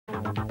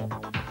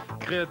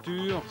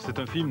Créature, c'est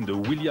un film de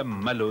William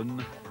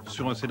Malone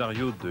sur un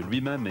scénario de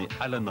lui-même et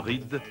Alan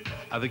Reed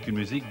avec une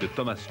musique de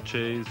Thomas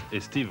Chase et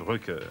Steve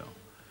Rucker.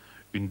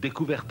 Une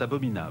découverte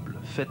abominable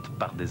faite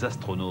par des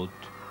astronautes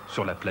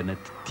sur la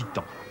planète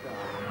Titan.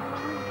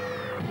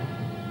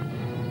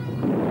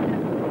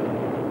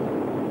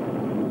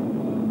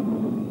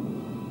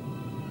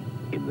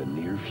 In the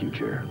near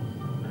future,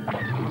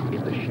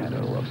 in the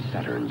shadow of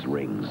Saturn's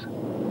rings,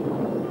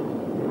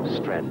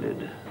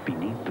 stranded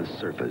beneath the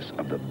surface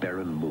of the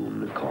barren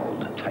moon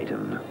called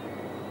Titan,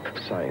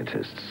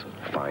 scientists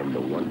find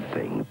the one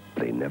thing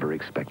they never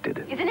expected.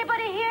 Is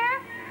anybody here?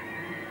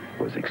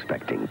 Was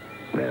expecting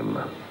them.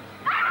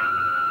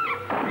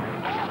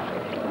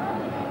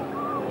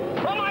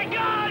 Oh my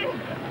God!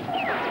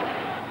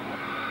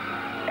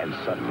 And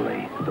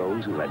suddenly,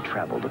 those who had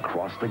traveled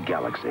across the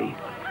galaxy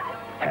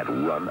had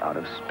run out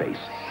of space.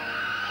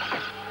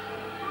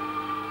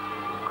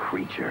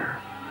 Creature.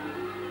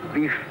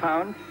 We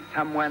found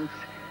someone's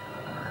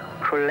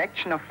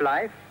collection of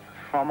life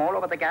from all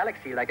over the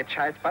galaxy, like a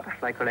child's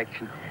butterfly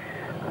collection.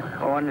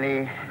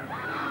 Only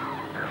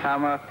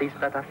some of these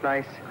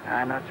butterflies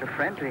are not so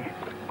friendly.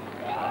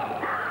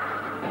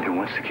 It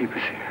wants to keep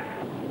us here.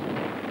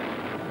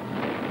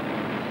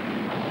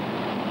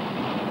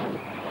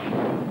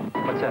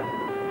 What's that?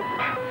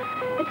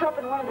 It's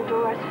opened one of the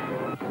doors.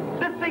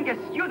 This thing is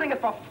using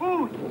it for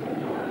food.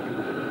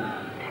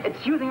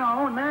 It's using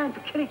our own man to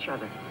kill each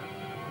other.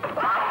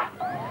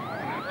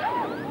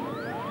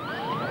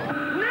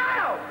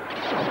 Now!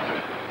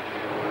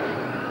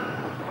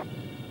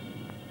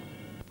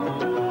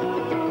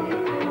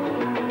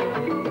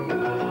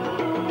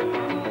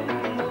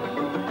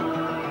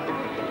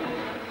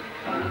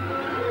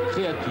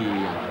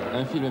 Créature,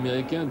 un film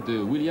américain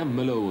de William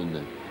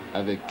Malone,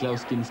 avec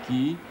Klaus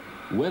Kinski,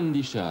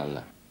 Wendy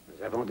Schall.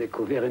 Nous avons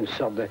découvert une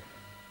sorte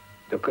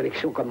de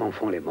collection comme en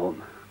font les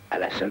mômes, à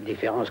la seule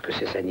différence que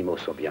ces animaux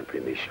sont bien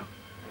plus méchants.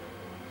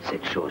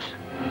 Cette chose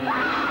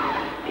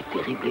est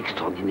terrible,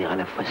 extraordinaire à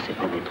la fois, c'est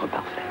un être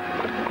parfait.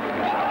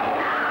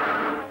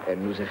 Elle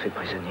nous a fait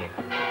prisonniers.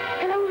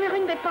 Elle a ouvert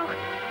une des portes.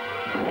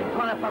 Elle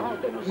prend l'apparence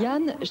de nos...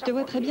 Yann, je te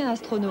vois très bien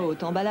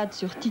astronaute, en balade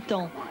sur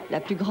Titan, la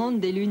plus grande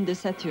des lunes de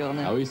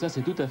Saturne. Ah oui, ça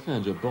c'est tout à fait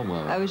un job pour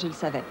moi. Ah oui, je le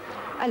savais.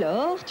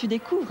 Alors, tu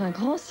découvres un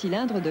grand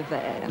cylindre de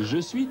verre. Je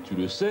suis, tu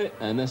le sais,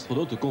 un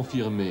astronaute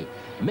confirmé.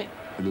 Mais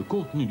le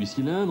contenu du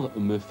cylindre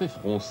me fait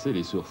froncer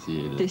les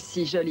sourcils. Tes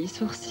si jolis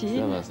sourcils.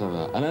 Ça va, ça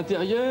va. À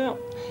l'intérieur,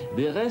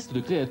 des restes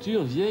de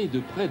créatures vieilles de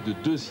près de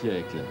 2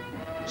 siècles.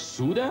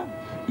 Soudain,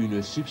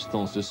 une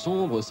substance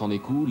sombre s'en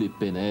écoule et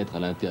pénètre à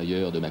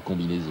l'intérieur de ma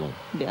combinaison.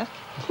 Berk.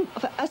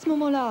 Enfin, à ce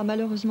moment-là,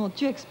 malheureusement,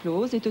 tu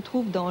exploses et te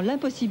trouves dans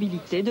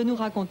l'impossibilité de nous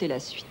raconter la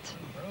suite.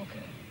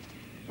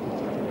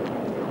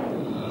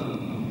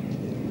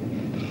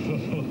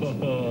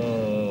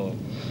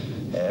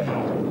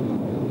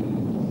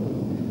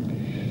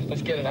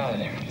 Let's get it out of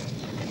there.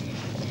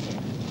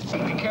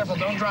 Be careful,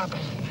 don't drop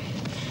it.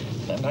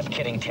 I'm not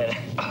kidding, Ted.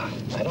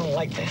 I don't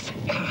like this.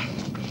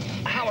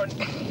 Howard,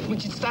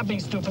 would you stop being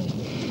stupid?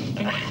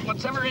 I mean,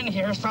 whatever in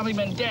here has probably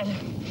been dead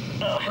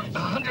for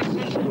 100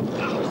 centuries.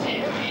 Oh, it's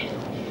heavy.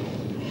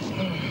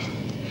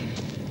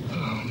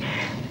 Oh,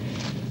 man.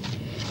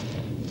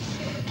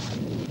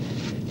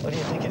 What do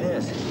you think it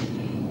is?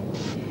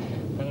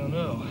 I don't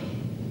know.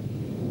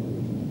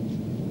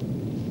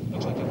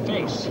 Looks like a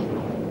face.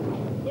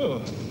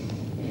 Ooh.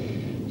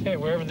 Hey,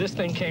 wherever this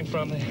thing came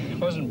from, it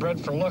wasn't bred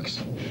for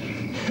looks.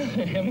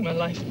 Having my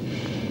life.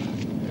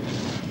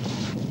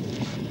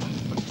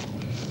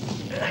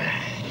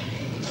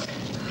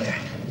 There.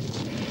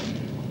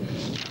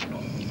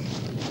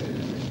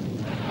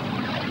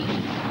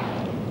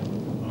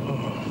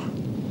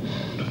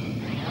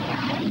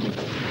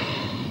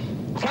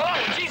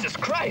 Oh, Jesus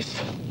Christ!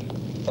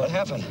 What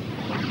happened?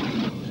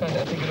 I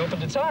think it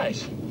opened its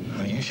eyes.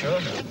 Are you sure?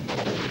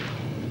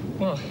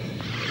 Well,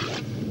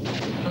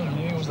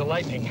 maybe it was the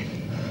lightning.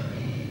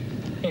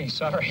 Hey,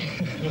 sorry.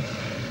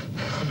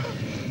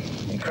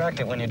 You cracked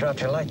it when you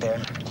dropped your light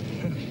there.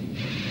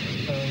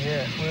 Oh,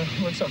 yeah.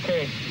 Well, it's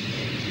okay.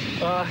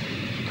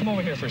 Come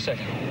over here for a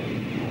second.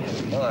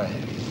 Why?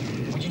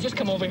 Would you just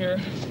come over here?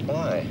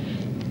 Why?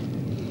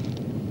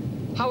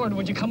 Howard,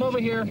 would you come over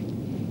here?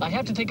 I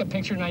have to take a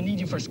picture and I need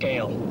you for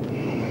scale.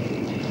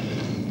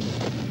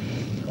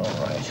 All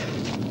right.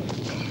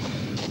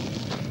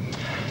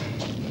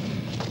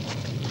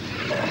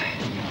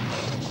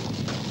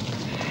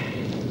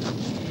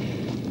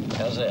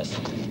 How's this?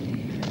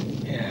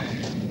 Yeah.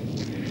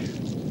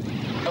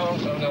 Oh,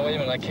 no, wait a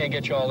minute. I can't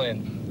get you all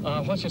in.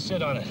 Why don't you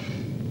sit on it?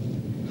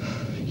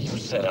 You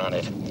sit on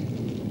it.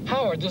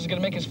 Howard, this is going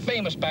to make us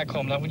famous back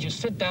home. Now, would you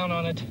sit down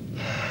on it?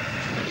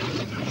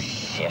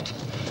 Shit.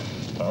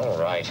 All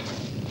right.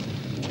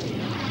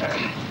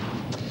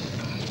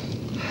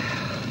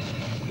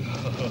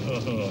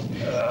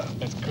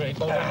 That's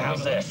great. Oh,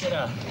 how's this?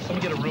 Let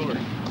me get a ruler.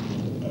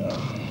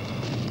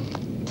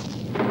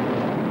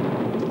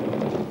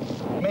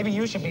 Maybe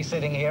you should be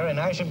sitting here and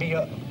I should be...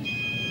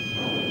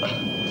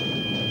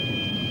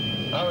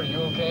 Howard, are you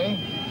okay?